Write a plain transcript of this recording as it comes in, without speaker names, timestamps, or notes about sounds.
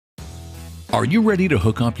Are you ready to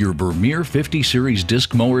hook up your Vermeer 50 Series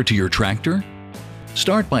disc mower to your tractor?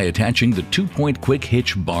 Start by attaching the 2-point quick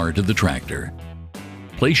hitch bar to the tractor.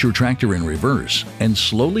 Place your tractor in reverse and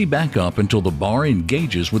slowly back up until the bar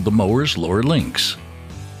engages with the mower's lower links.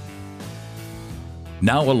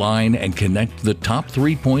 Now align and connect the top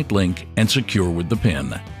 3-point link and secure with the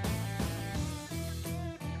pin.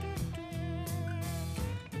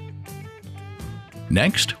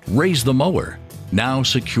 Next, raise the mower. Now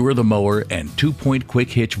secure the mower and 2-point quick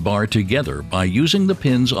hitch bar together by using the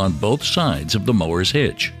pins on both sides of the mower's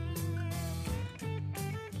hitch.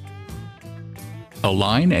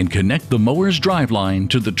 Align and connect the mower's driveline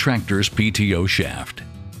to the tractor's PTO shaft.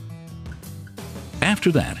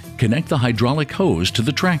 After that, connect the hydraulic hose to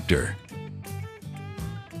the tractor.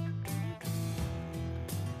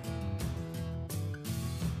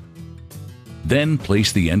 Then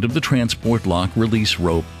place the end of the transport lock release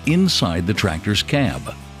rope inside the tractor's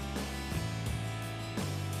cab.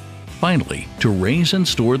 Finally, to raise and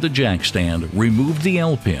store the jack stand, remove the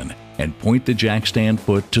L-pin and point the jack stand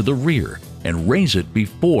foot to the rear and raise it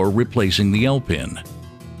before replacing the L-pin.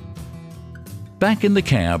 Back in the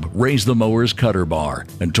cab, raise the mower's cutter bar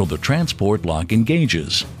until the transport lock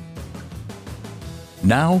engages.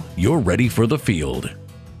 Now you're ready for the field.